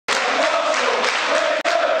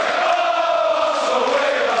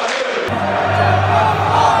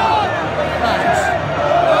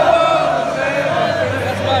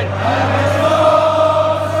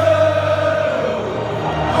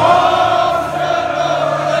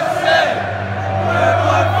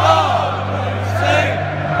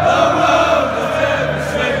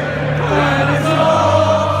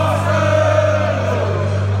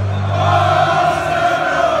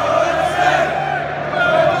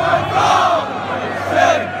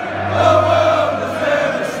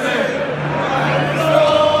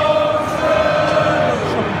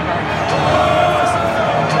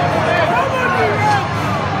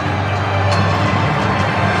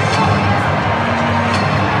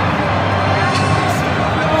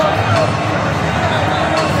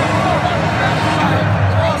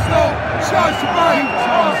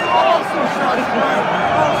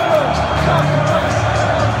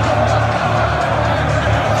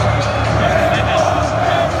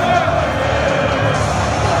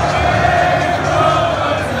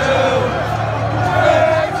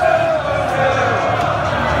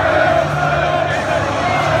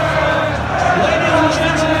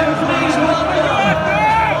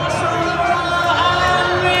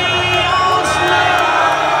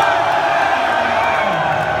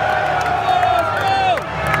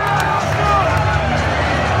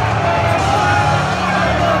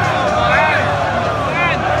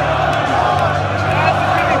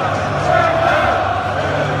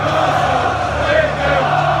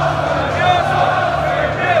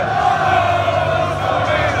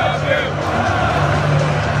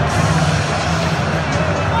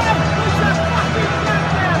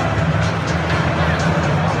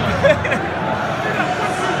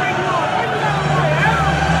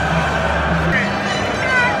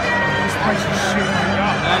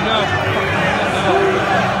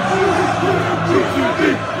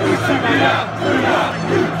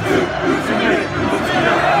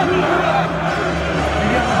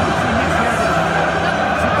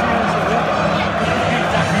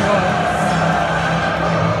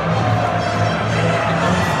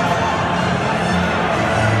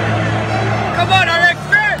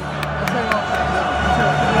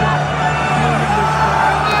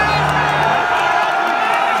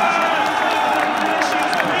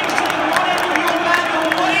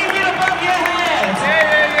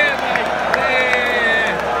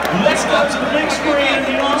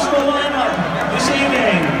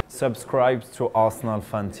Subscribe to Arsenal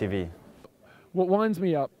Fan TV. What winds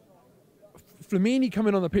me up, Flamini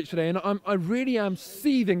coming on the pitch today, and I really am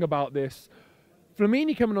seething about this.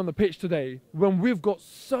 Flamini coming on the pitch today when we've got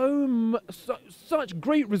such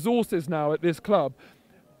great resources now at this club,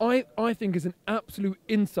 I think is an absolute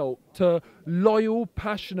insult to loyal,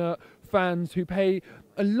 passionate fans who pay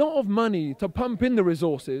a lot of money to pump in the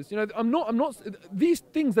resources. You know, I'm not. These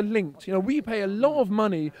things are linked. You know, we pay a lot of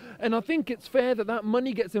money, and I think it's fair that that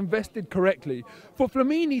money gets invested correctly. For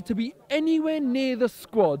Flamini to be anywhere near the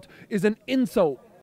squad is an insult